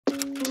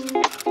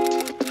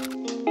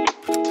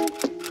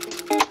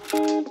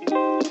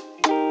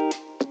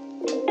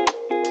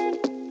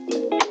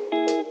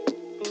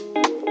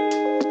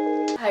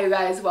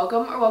guys,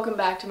 welcome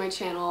back to my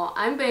channel.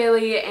 I'm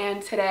Bailey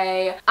and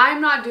today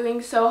I'm not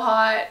doing so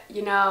hot.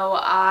 You know,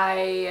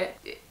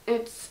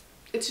 it's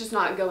just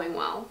not going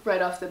well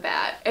right off the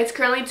bat. It's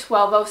currently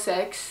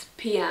 12:06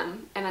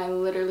 p.m. and I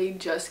literally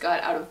just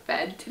got out of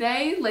bed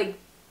today, like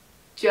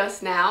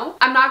just now.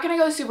 I'm not gonna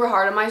go super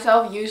hard on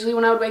myself. Usually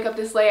when I would wake up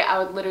this late, I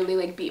would literally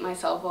like beat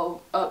myself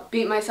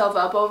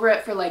up over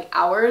it for like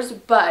hours,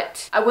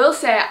 but I will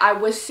say I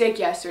was sick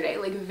yesterday,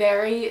 like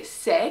very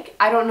sick.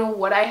 I don't know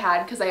what I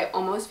had because I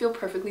almost feel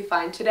perfectly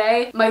fine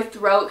today. My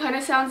throat kind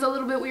of sounds a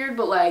little bit weird,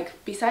 but like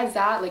besides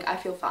that, like I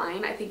feel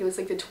fine. I think it was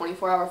like the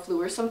 24-hour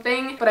flu or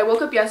something, but I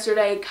woke up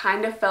yesterday,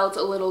 kind of felt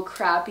a little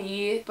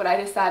crappy, but I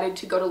decided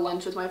to go to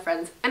lunch with my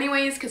friends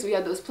anyways because we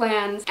had those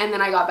plans, and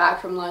then I got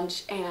back from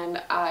lunch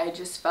and I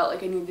just felt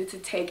like I needed to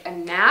take a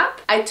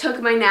nap. I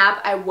took my nap,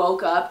 I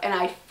woke up and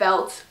I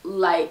felt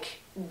like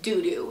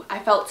doo-doo. I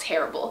felt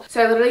terrible.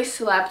 So I literally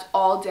slept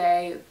all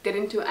day,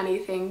 didn't do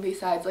anything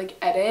besides like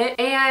edit,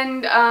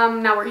 and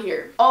now we're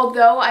here.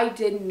 Although I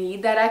did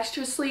need that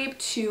extra sleep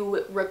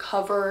to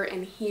recover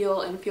and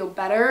heal and feel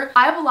better,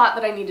 I have a lot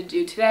that I need to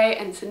do today,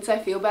 and since I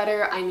feel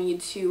better, I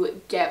need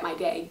to get my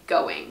day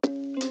going.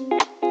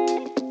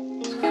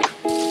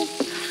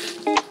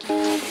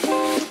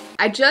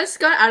 I just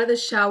got out of the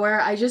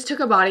shower. I just took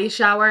a body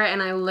shower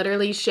and I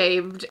literally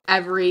shaved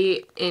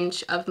every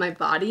inch of my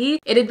body.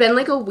 It had been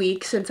like a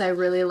week since I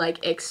really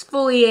like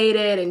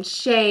exfoliated and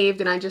shaved,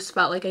 and I just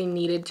felt like I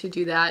needed to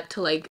do that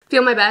to like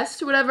feel my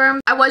best or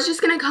whatever. I was just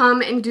gonna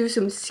come and do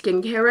some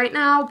skincare right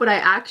now, but I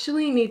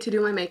actually need to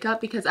do my makeup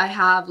because I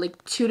have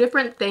like 2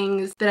 different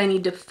things that I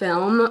need to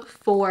film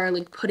for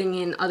like putting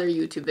in other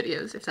YouTube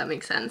videos, if that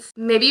makes sense.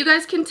 Maybe you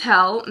guys can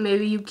tell,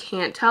 maybe you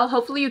can't tell.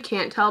 Hopefully you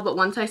can't tell, but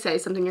once I say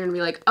something, you're gonna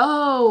be like, oh,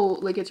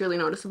 like it's really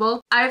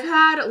noticeable. I've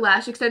had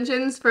lash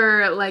extensions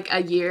for like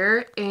a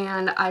year,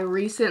 and I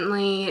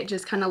recently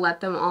just kind of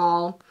let them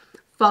all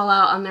fall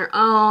out on their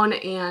own,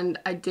 and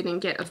I didn't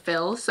get a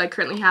fill, so I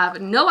currently have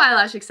no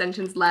eyelash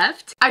extensions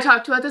left. I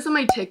talked about this on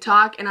my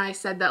TikTok and I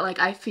said that like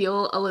I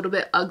feel a little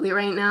bit ugly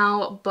right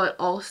now, but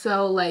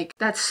also like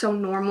that's so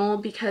normal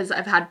because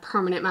I've had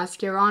permanent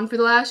mascara on for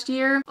the last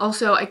year.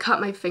 Also, I cut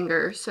my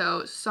finger,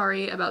 so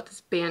sorry about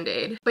this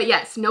band-aid. But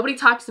yes, nobody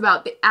talks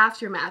about the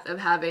aftermath of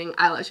having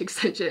eyelash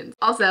extensions.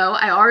 Also,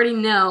 I already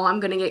know I'm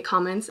gonna get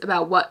comments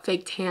about what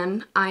fake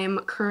tan I am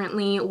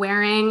currently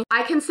wearing.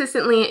 I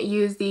consistently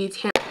use the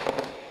tan.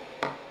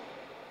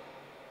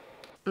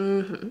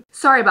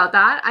 Sorry about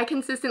that. I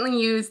consistently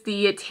use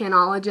the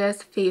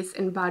Tanologist face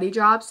and body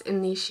drops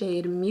in the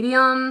shade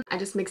medium. I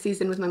just mix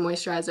these in with my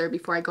moisturizer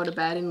before I go to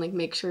bed and like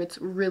make sure it's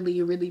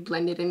really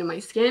blended into my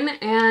skin.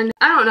 And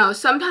I don't know,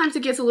 sometimes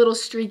it gets a little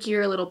streaky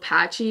or a little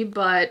patchy,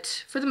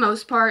 but for the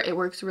most part it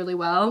works really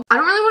well. I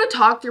don't really want to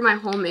talk through my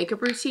whole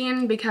makeup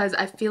routine because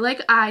I feel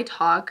like I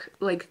talk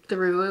like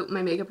through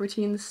my makeup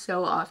routine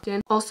so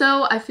often.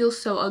 Also, I feel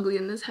so ugly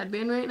in this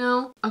headband right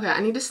now. Okay,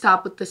 I need to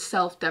stop with the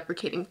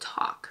self-deprecating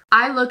talk.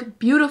 I look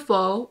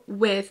beautiful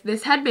with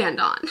this headband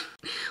on.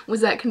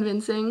 Was that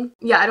convincing?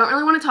 Yeah, I don't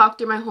really want to talk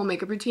through my whole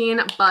makeup routine,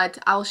 but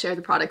I'll share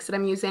the products that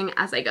I'm using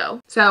as I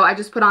go. So I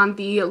just put on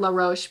the La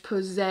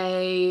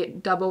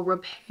Roche-Posay Double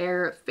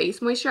Repair Face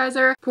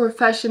Moisturizer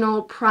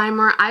Professional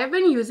Primer. I have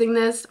been using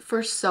this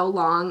for so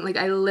long. Like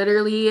I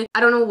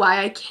don't know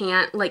why I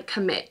can't like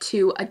commit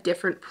to a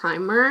different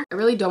primer. I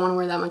really don't want to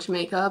wear that much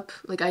makeup.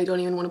 Like I don't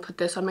even want to put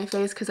this on my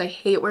face because I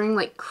hate wearing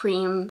like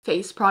cream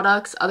face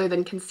products other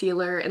than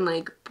concealer and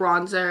like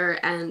bronzer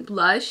and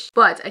blush.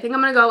 But I think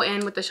I'm gonna go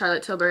in with the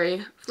Charlotte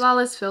Tilbury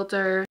Flawless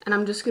Filter, and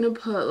I'm just gonna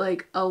put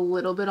like a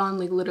little bit on,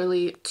 like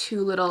literally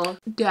 2 little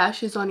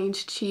dashes on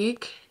each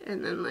cheek,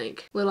 and then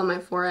like little on my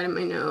forehead and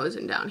my nose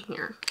and down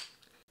here.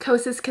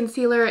 Kosas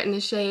concealer in the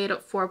shade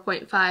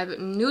 4.5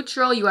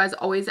 Neutral. You guys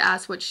always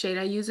ask what shade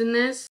I use in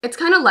this. It's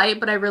kind of light,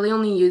 but I really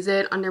only use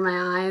it under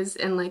my eyes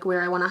and like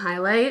where I want to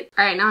highlight.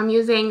 Alright, now I'm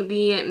using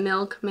the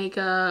Milk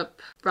Makeup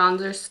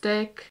bronzer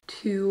stick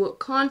to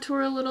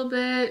contour a little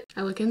bit.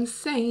 I look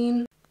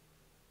insane.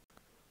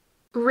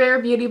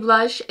 Rare Beauty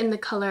blush in the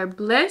color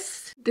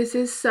Bliss. This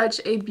is such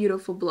a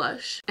beautiful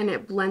blush and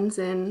it blends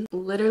in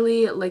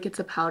literally like it's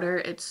a powder.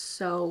 It's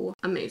so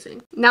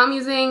amazing. Now I'm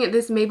using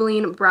this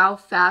Maybelline Brow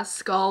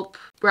Fast Sculpt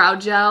Brow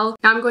Gel.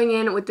 Now I'm going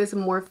in with this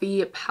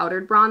Morphe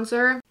powdered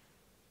bronzer.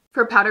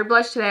 For powdered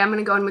blush today, I'm going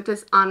to go in with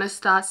this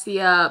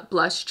Anastasia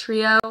blush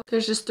trio.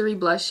 There's just 3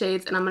 blush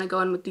shades and I'm going to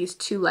go in with these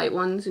 2 light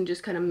ones and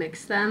just kind of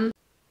mix them.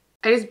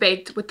 I just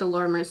baked with the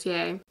Laura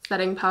Mercier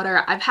setting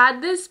powder. I've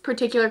had this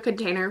particular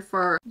container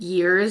for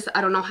years.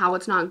 I don't know how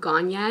it's not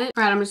gone yet.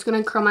 Alright, I'm just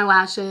going to curl my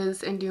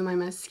lashes and do my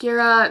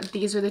mascara.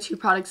 These are the 2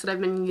 products that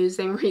I've been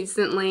using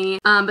recently.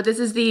 But this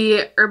is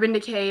the Urban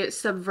Decay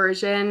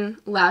Subversion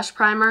Lash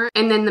Primer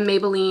and then the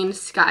Maybelline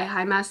Sky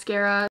High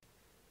Mascara.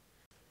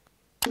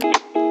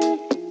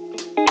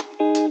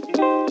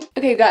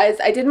 Okay guys,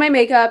 I did my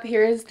makeup.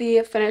 Here is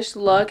the finished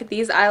look.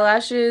 These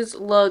eyelashes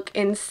look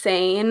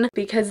insane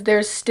because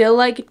there's still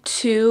like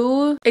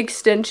 2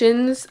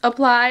 extensions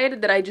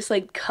applied that I just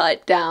like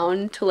cut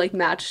down to like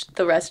match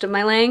the rest of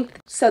my length.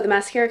 So the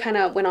mascara kind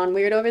of went on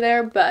weird over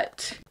there,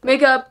 but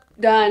makeup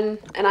done,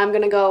 and I'm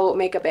gonna go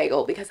make a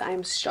bagel because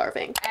I'm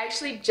starving. I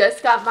actually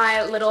just got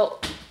my little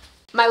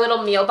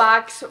meal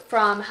box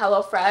from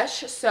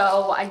HelloFresh,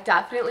 so I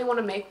definitely want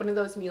to make one of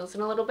those meals in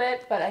a little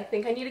bit, but I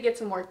think I need to get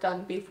some work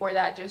done before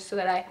that just so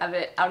that I have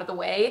it out of the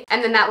way,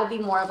 and then that will be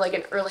more of like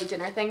an early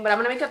dinner thing. But I'm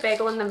gonna make a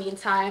bagel in the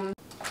meantime.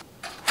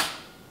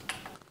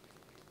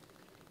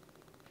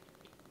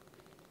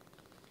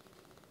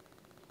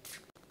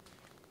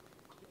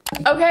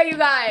 Okay, you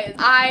guys,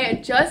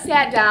 I just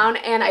sat down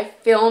and I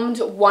filmed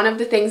one of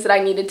the things that I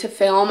needed to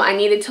film. I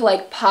needed to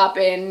like pop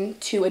in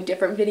to a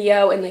different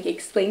video and like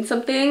explain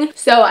something.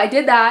 So I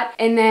did that,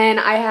 and then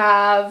I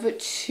have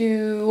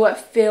to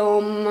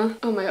film,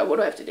 oh my god, what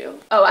do I have to do?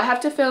 Oh, I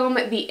have to film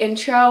the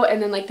intro and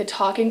then like the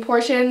talking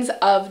portions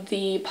of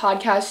the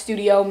podcast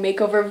studio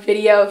makeover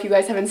video. If you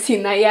guys haven't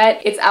seen that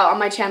yet, it's out on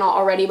my channel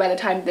already by the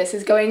time this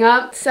is going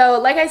up. So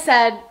like I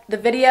said, the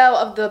video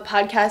of the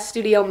podcast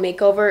studio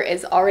makeover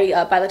is already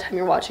up by the time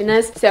you're watching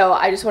this. So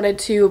I just wanted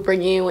to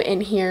bring you in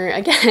here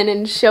again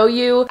and show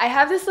you. I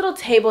have this little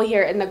table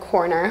here in the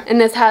corner, and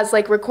this has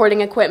like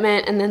recording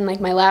equipment, and then like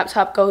my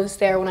laptop goes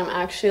there when I'm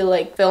actually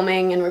like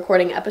filming and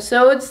recording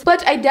episodes.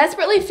 But I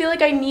desperately feel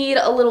like I need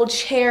a little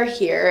chair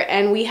here,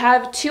 and we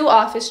have 2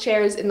 office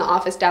chairs in the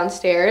office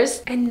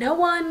downstairs, and no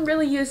one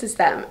really uses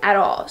them at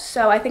all.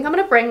 So I think I'm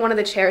gonna bring one of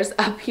the chairs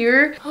up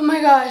here. Oh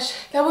my gosh,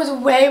 that was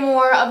way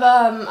more of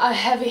a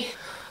heavy.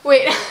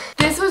 Wait,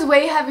 this was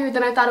way heavier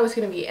than I thought it was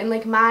gonna be, and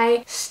like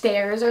my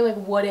stairs are like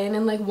wooden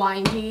and like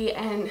windy,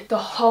 and the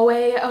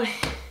hallway, oh,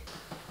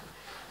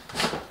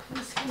 I'm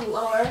just gonna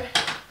lower.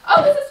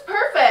 Oh, this is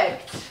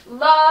perfect.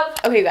 Love.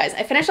 Okay, you guys,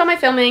 I finished all my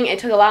filming. It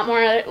took a lot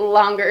more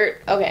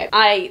longer. Okay,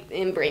 I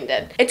am brain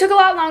dead. It took a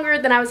lot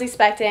longer than I was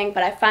expecting,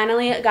 but I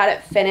finally got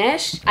it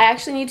finished. I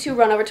actually need to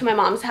run over to my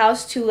mom's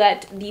house to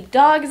let the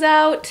dogs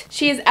out.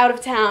 She is out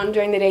of town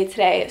during the day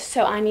today,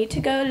 so I need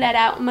to go let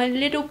out my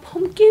little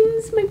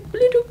pumpkins, my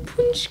little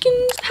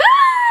punchkins.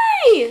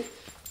 Hi!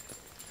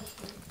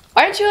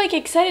 Aren't you like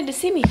excited to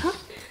see me, huh?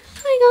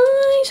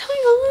 Hi guys,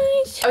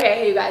 hi guys. Okay,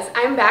 hey you guys,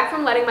 I'm back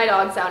from letting my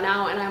dogs out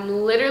now, and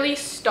I'm literally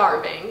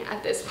starving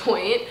at this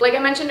point. Like I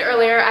mentioned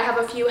earlier, I have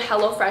a few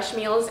HelloFresh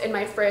meals in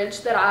my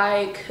fridge that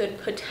I could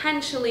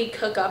potentially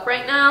cook up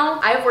right now.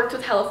 I have worked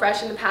with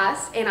HelloFresh in the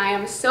past, and I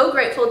am so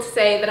grateful to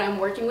say that I'm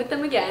working with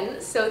them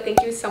again. So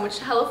thank you so much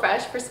to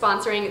HelloFresh for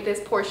sponsoring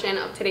this portion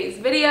of today's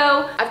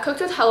video. I've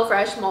cooked with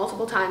HelloFresh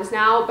multiple times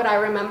now, but I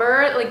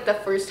remember like the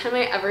first time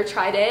I ever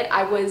tried it,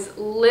 I was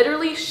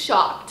literally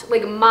shocked,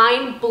 like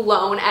mind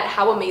blown at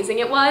how amazing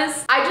it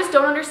was. I just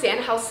don't understand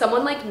how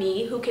someone like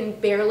me, who can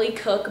barely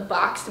cook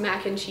boxed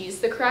mac and cheese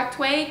the correct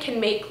way, can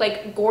make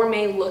like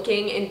gourmet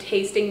looking and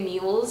tasting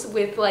meals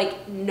with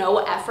like no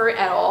effort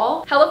at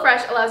all.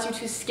 HelloFresh allows you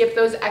to skip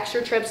those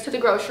extra trips to the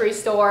grocery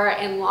store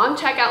and long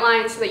checkout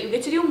lines so that you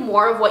get to do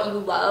more of what you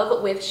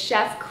love with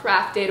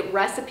chef-crafted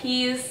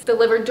recipes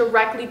delivered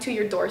directly to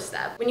your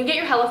doorstep. When you get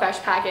your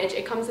HelloFresh package,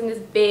 it comes in this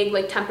big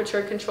like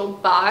temperature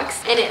controlled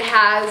box, and it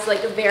has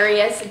like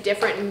various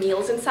different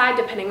meals inside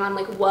depending on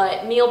like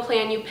what meal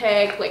plan you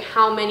pick, like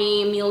how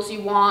many meals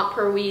you want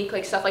per week,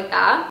 like stuff like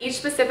that. Each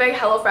specific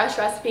HelloFresh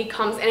recipe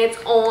comes in its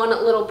own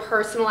little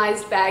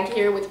personalized bag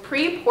here with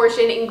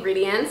pre-portioned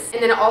ingredients,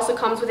 and then it also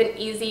comes with an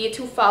easy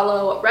to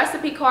follow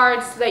recipe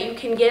card so that you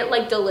can get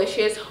like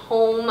delicious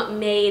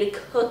homemade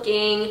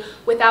cooking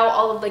without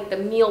all of like the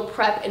meal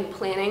prep and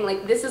planning.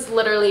 Like this is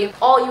literally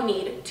all you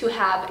need to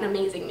have an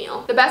amazing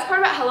meal. The best part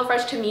about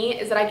HelloFresh to me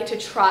is that I get to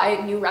try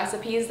new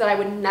recipes that I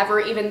would never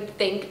even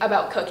think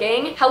about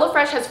cooking.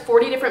 HelloFresh has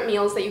 40 different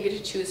meals that you get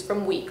to choose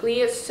from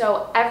weekly,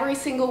 so every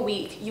single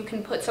week you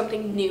can put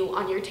something new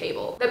on your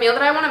table. The meal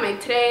that I want to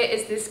make today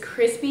is this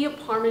crispy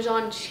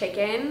Parmesan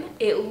chicken.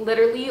 It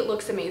literally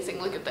looks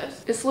amazing. Look at this.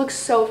 This looks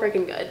so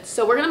freaking good.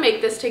 So we're gonna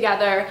make this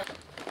together.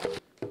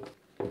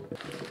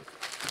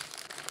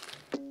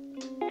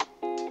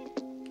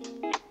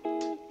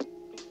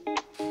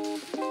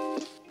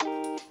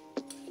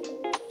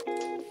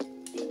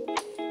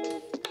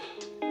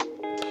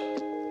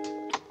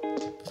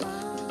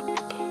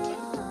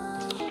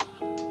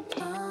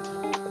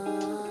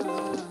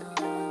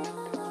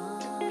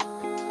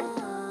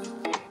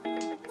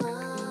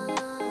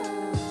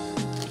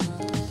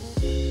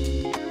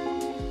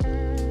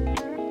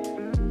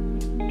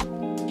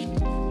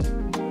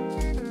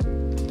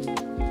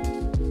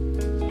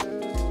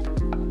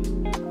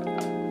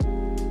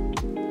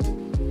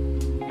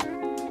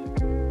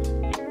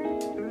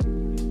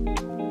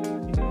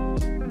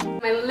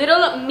 My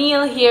little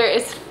meal here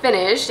is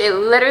finished. It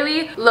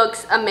literally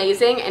looks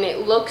amazing, and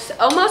it looks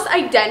almost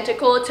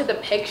identical to the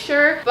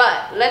picture,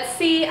 but let's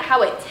see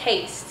how it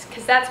tastes,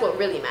 because that's what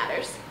really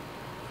matters.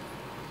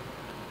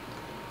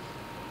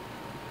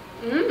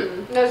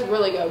 That's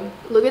really good.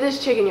 Look at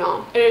this chicken,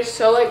 y'all. It is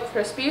so like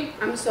crispy.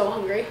 I'm so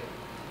hungry.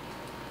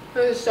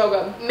 It was so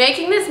good.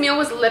 Making this meal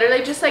was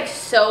literally just like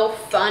so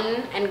fun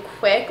and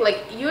quick.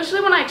 Like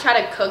usually when I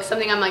try to cook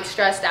something, I'm like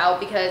stressed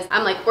out because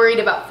I'm like worried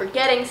about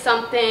forgetting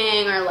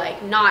something or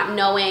like not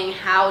knowing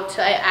how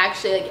to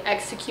actually like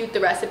execute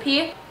the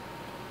recipe.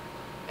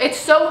 It's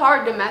so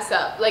hard to mess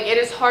up. Like, it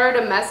is harder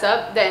to mess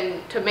up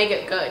than to make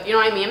it good. You know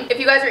what I mean? If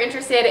you guys are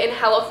interested in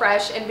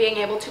HelloFresh and being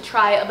able to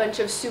try a bunch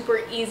of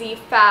super easy,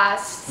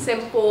 fast,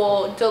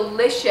 simple,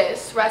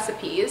 delicious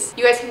recipes,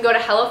 you guys can go to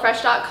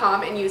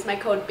HelloFresh.com and use my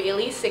code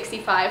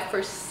Bailey65 for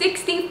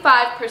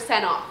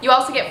 65% off. You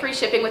also get free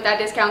shipping with that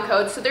discount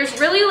code. So there's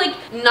really like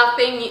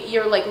nothing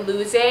you're like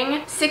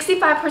losing.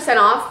 65%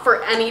 off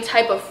for any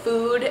type of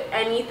food,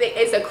 anything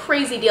is a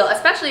crazy deal,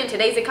 especially in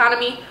today's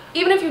economy.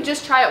 Even if you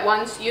just try it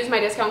once, use my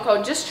discount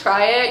code, just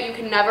try it. You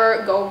can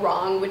never go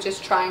wrong with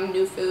just trying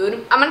new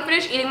food. I'm gonna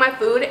finish eating my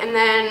food and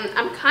then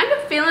I'm kind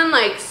of feeling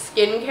like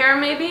skincare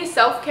maybe,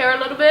 self-care a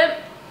little bit.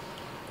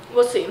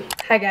 We'll see.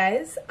 Hi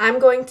guys, I'm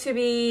going to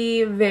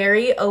be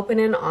very open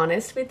and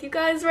honest with you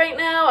guys right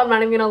now. I'm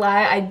not even gonna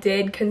lie, I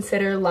did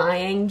consider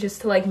lying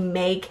just to like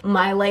make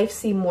my life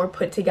seem more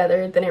put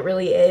together than it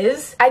really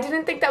is. I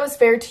didn't think that was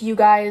fair to you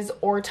guys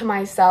or to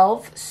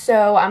myself,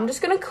 so I'm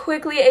just gonna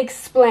quickly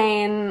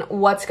explain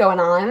what's going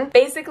on.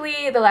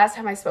 Basically, the last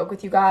time I spoke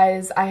with you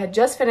guys, I had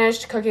just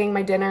finished cooking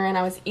my dinner and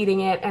I was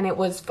eating it and it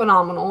was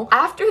phenomenal.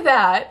 After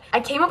that, I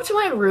came up to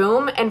my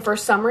room and for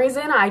some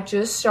reason, I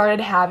just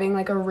started having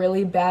like a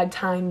really bad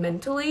time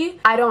mentally.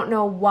 I don't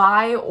know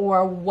why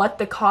or what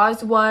the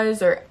cause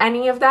was or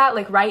any of that.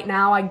 Like right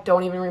now, I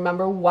don't even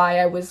remember why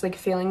I was like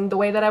feeling the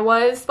way that I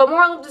was. But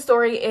moral of the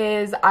story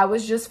is I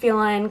was just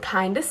feeling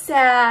kind of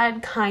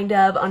sad, kind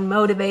of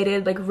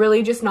unmotivated, like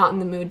really just not in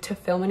the mood to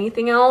film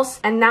anything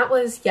else. And that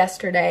was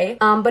yesterday.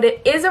 But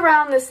it is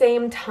around the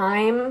same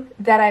time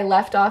that I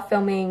left off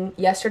filming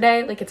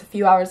yesterday. Like it's a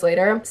few hours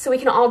later. So we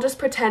can all just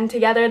pretend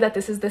together that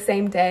this is the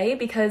same day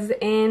because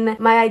in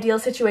my ideal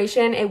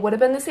situation, it would have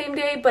been the same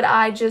day, but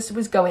I just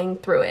was going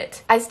through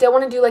it. I still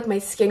want to do like my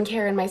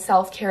skincare and my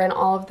self-care and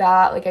all of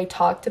that like I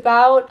talked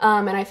about,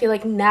 and I feel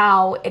like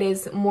now it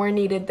is more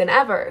needed than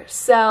ever.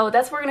 So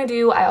that's what we're gonna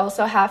do. I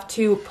also have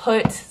to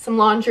put some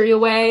laundry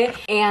away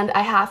and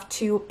I have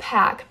to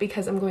pack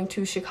because I'm going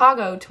to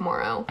Chicago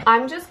tomorrow.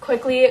 I'm just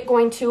quickly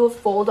going to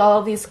fold all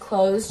of these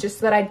clothes just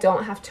so that I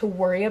don't have to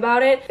worry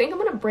about it. I think I'm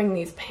gonna bring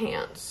these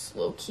pants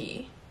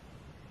low-key.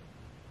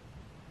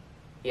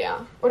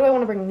 Yeah. Or do I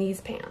want to bring these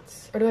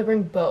pants? Or do I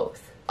bring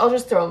both? I'll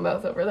just throw them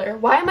both over there.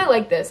 Why am I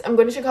like this? I'm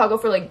going to Chicago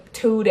for like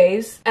 2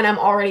 days and I'm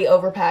already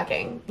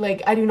overpacking.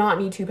 Like I do not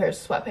need 2 pairs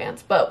of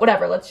sweatpants, but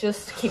whatever, let's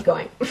just keep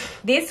going.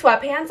 These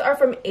sweatpants are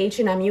from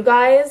H&M, you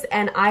guys,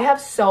 and I have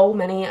so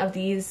many of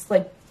these,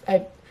 like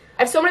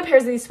I have so many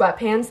pairs of these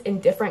sweatpants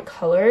in different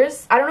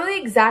colors. I don't know the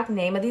exact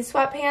name of these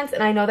sweatpants,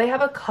 and I know they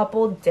have a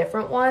couple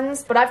different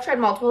ones, but I've tried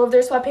multiple of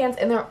their sweatpants,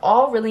 and they're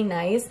all really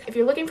nice. If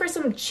you're looking for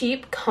some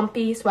cheap,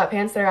 comfy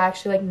sweatpants that are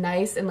actually like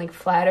nice and like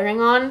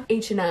flattering on,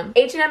 H&M.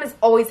 H&M is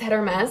always hit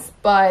or miss,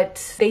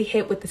 but they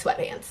hit with the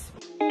sweatpants.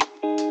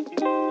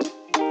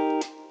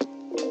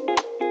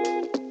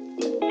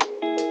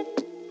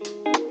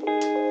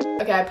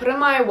 Okay, I put on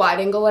my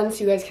wide angle lens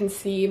so you guys can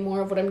see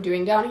more of what I'm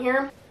doing down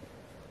here.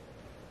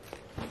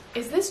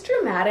 Is this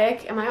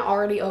dramatic? Am I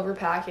already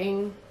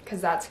overpacking?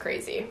 Because that's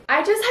crazy.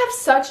 I just have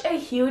such a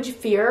huge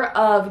fear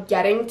of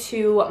getting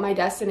to my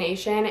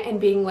destination and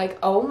being like,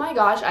 oh my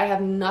gosh, I have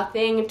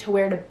nothing to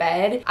wear to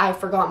bed. I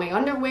forgot my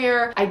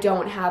underwear. I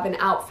don't have an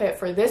outfit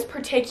for this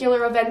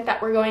particular event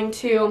that we're going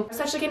to. I'm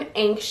such like an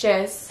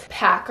anxious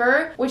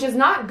packer, which is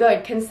not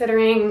good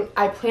considering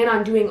I plan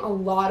on doing a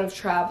lot of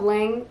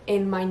traveling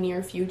in my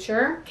near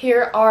future.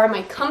 Here are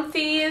my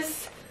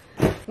comfies.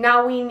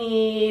 Now we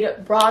need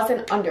bras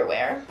and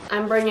underwear.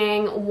 I'm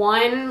bringing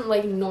one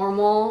like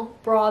normal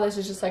bra. This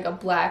is just like a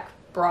black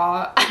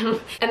bra. And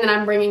then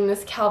I'm bringing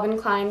this Calvin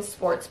Klein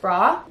sports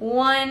bra.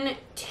 1,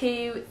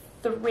 2,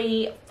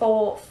 3,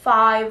 4,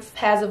 5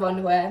 pairs of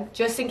underwear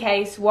just in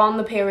case we're on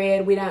the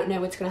period, we don't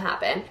know what's gonna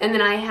happen. And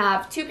then I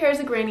have 2 pairs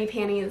of granny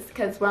panties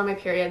because we're on my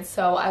period,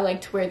 so I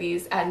like to wear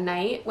these at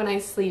night when I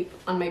sleep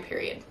on my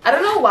period. I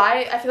don't know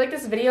why, I feel like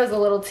this video is a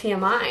little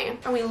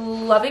TMI. Are we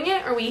loving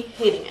it or are we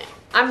hating it?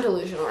 I'm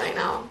delusional right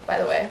now, by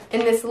the way.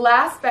 In this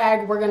last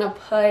bag, we're gonna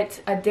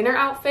put a dinner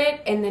outfit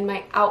and then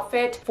my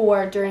outfit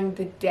for during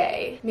the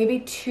day.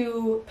 Maybe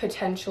 2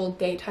 potential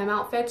daytime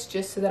outfits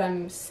just so that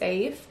I'm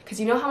safe. Because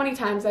you know how many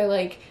times I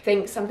like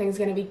think something's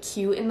gonna be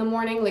cute in the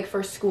morning, like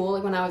for school,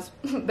 like when I was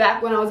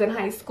back when I was in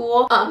high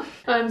school.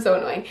 I'm so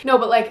annoying. No,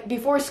 but like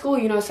before school,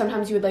 you know,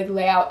 sometimes you would like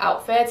lay out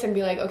outfits and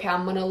be like, okay,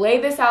 I'm gonna lay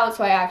this out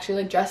so I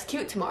actually like dress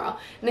cute tomorrow.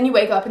 And then you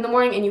wake up in the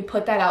morning and you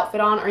put that outfit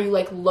on, or you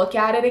like look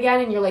at it again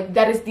and you're like,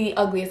 that is the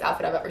ugliest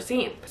outfit I've ever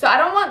seen. So I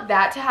don't want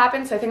that to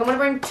happen, so I think I'm gonna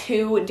bring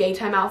 2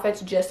 daytime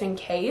outfits just in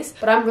case,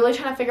 but I'm really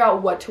trying to figure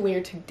out what to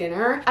wear to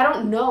dinner. I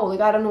don't know,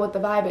 like I don't know what the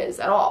vibe is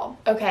at all.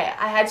 Okay,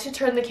 I had to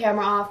turn the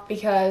camera off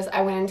because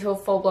I went into a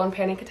full-blown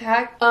panic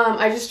attack.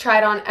 I just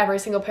tried on every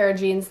single pair of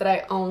jeans that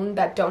I own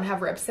that don't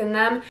have rips in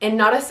them, and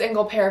not a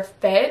single pair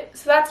fit,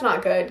 so that's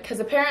not good, because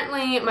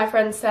apparently my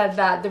friend said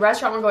that the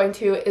restaurant we're going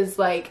to is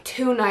like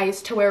too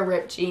nice to wear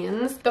ripped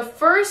jeans. The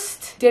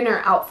first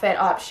dinner outfit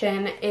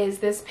option is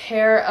this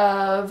pair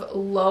of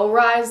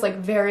low-rise, like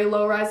very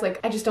low-rise, like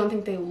I just don't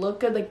think they look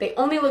good. Like they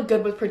only look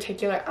good with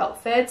particular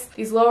outfits.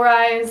 These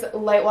low-rise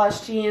light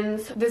wash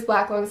jeans, this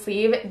black long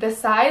sleeve, the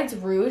side's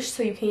ruched,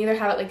 so you can either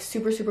have it like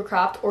super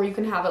cropped or you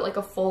can have it like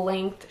a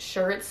full-length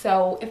shirt.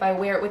 So if I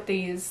wear it with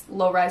these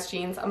low-rise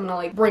jeans, I'm gonna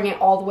like bring it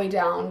all the way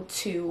down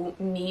to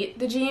meet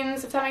the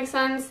jeans, if that makes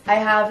sense. I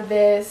have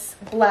this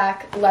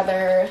black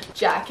leather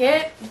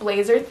jacket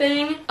blazer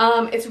thing.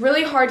 It's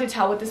really hard to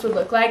tell what this would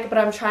look like, but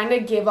I'm trying to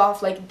give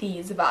off like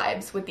these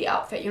vibes with the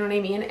outfit, you know what I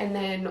mean? And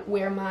then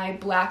wear my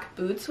black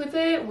boots with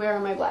it. Where are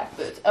my black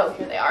boots? Oh,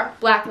 here they are.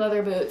 Black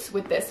leather boots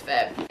with this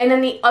fit. And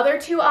then the other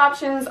 2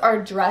 options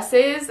are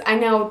dresses. I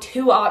know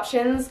 2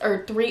 options,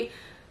 or 3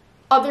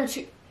 other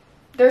 2.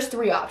 There's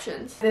 3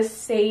 options. This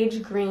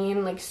sage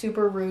green, like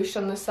super ruched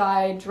on the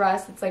side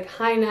dress. It's like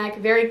high neck,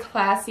 very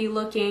classy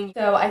looking.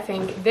 So I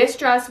think this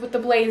dress with the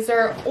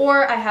blazer,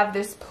 or I have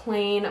this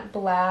plain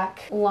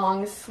black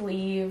long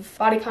sleeve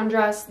bodycon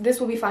dress.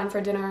 This will be fine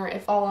for dinner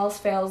if all else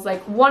fails.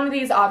 Like one of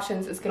these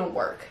options is gonna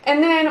work.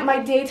 And then my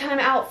daytime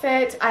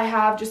outfit, I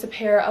have just a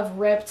pair of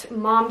ripped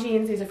mom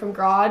jeans. These are from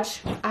Garage.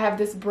 I have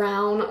this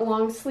brown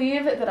long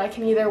sleeve that I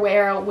can either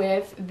wear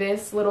with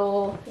this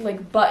little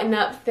like button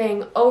up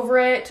thing over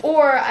it,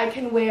 or I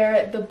can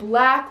wear the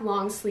black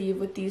long sleeve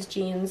with these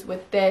jeans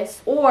with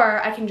this,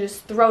 or I can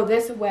just throw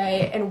this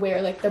away and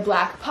wear like the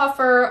black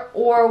puffer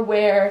or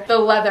wear the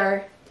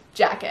leather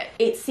jacket.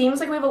 It seems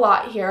like we have a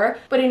lot here,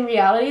 but in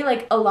reality,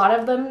 like a lot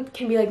of them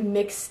can be like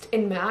mixed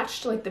and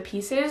matched, like the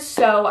pieces,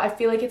 so I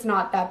feel like it's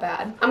not that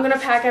bad. I'm gonna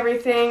pack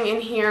everything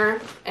in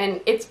here, and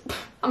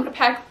I'm gonna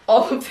pack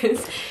all of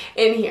this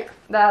in here.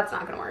 That's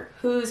not gonna work.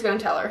 Who's gonna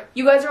tell her?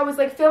 You guys are always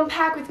like, film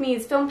pack with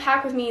me's, film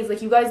pack with me's.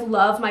 Like you guys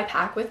love my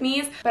pack with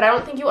me's, but I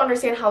don't think you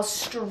understand how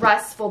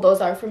stressful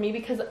those are for me,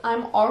 because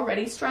I'm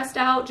already stressed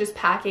out just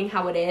packing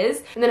how it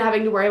is. And then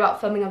having to worry about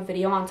filming a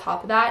video on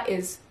top of that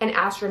is an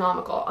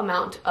astronomical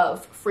amount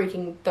of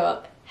freaking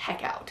the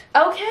heck out.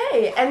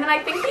 Okay, and then I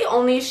think the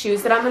only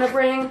shoes that I'm gonna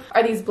bring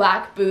are these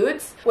black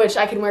boots, which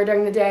I can wear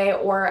during the day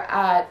or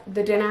at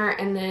the dinner,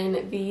 and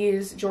then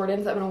these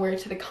Jordans I'm gonna wear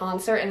to the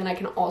concert, and then I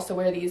can also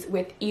wear these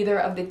with either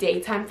of the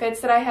daytime fits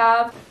that I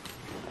have.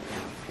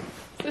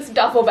 This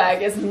duffel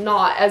bag is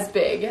not as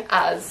big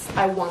as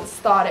I once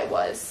thought it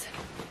was.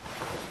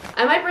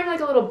 I might bring like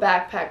a little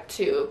backpack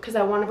too, because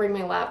I want to bring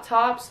my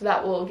laptop, so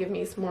that will give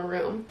me some more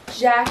room.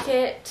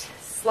 Jacket,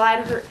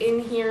 slide her in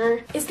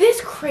here. Is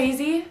this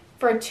crazy?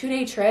 For a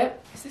 2-day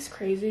trip? Is this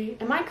crazy?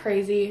 Am I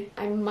crazy?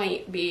 I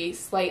might be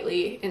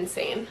slightly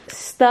insane.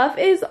 Stuff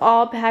is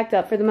all packed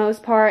up for the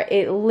most part.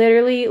 It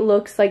literally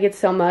looks like it's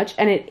so much,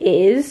 and it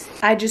is.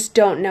 I just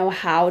don't know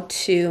how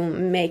to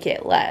make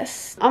it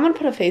less. I'm gonna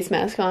put a face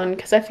mask on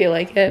because I feel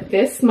like it.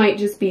 This might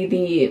just be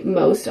the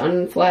most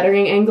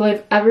unflattering angle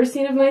I've ever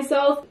seen of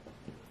myself.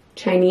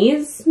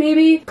 Chinese,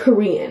 maybe?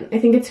 Korean. I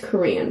think it's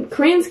Korean.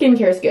 Korean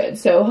skincare is good,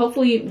 so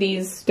hopefully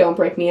these don't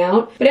break me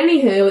out. But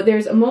anywho,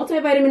 there's a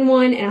multivitamin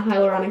one and a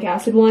hyaluronic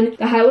acid one.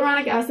 The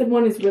hyaluronic acid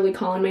one is really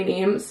calling my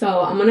name, so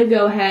I'm gonna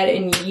go ahead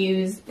and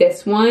use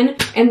this one.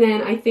 And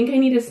then I think I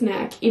need a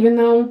snack, even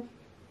though,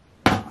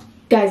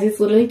 guys, it's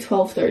literally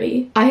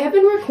 12:30. I have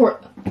been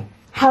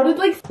how did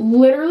like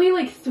literally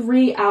like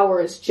 3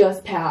 hours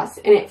just pass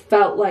and it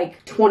felt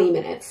like 20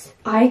 minutes?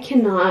 I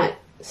cannot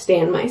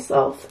stand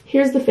myself.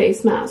 Here's the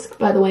face mask,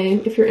 by the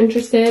way, if you're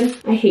interested.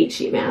 I hate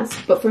sheet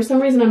masks, but for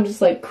some reason I'm just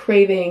like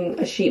craving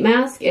a sheet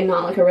mask and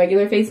not like a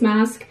regular face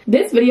mask.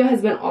 This video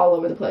has been all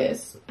over the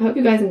place. I hope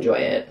you guys enjoy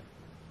it.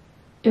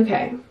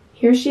 Okay,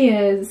 here she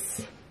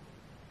is.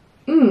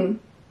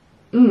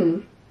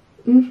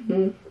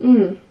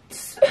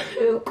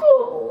 So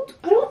cold.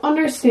 I don't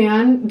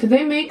understand. Do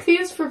they make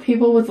these for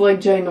people with like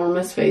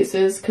ginormous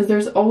faces? Because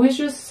there's always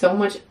just so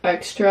much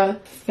extra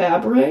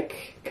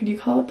fabric. Could you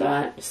call it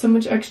that? So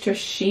much extra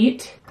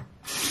sheet.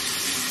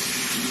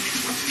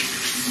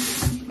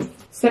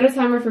 Set a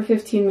timer for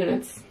 15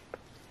 minutes.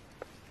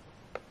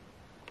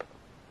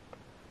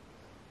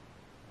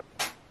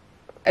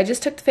 I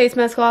just took the face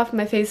mask off.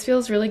 My face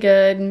feels really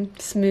good,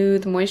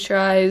 smooth,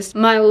 moisturized.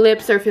 My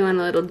lips are feeling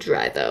a little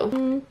dry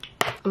though.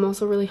 I'm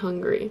also really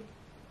hungry.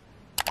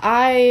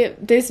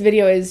 This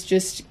video is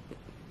just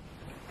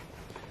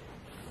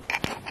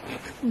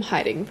I'm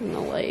hiding from the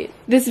light.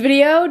 This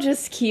video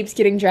just keeps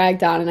getting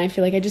dragged on and I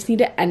feel like I just need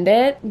to end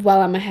it while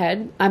I'm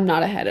ahead. I'm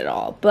not ahead at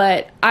all,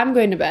 but I'm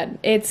going to bed.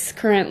 It's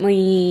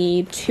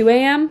currently 2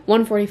 a.m.,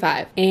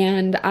 1:45,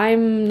 and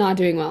I'm not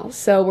doing well.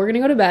 So we're gonna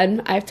go to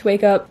bed. I have to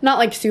wake up, not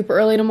like super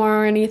early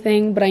tomorrow or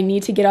anything, but I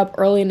need to get up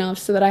early enough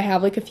so that I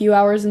have like a few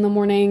hours in the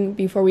morning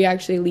before we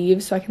actually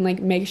leave so I can like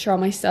make sure all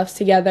my stuff's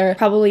together,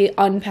 probably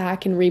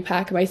unpack and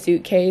repack my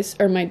suitcase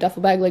or my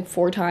duffel bag like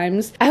 4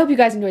 times. I hope you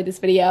guys enjoyed this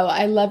video.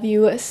 I love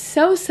you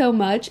so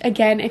much.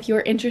 Again, if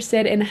you're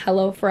interested in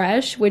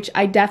HelloFresh, which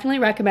I definitely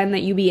recommend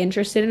that you be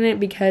interested in it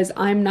because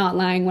I'm not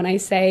lying when I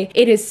say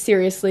it is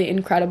seriously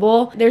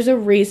incredible. There's a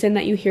reason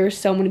that you hear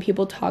so many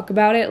people talk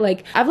about it.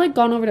 Like, I've like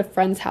gone over to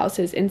friends'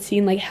 houses and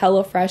seen like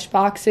HelloFresh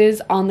boxes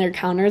on their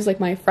counters. Like,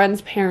 my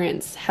friends'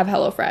 parents have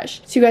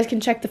HelloFresh. So you guys can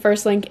check the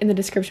first link in the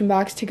description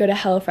box to go to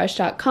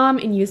HelloFresh.com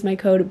and use my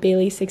code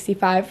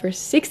Bailey65 for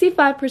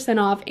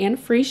 65% off and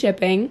free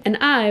shipping. And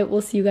I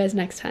will see you guys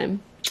next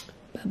time.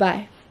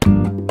 Bye-bye.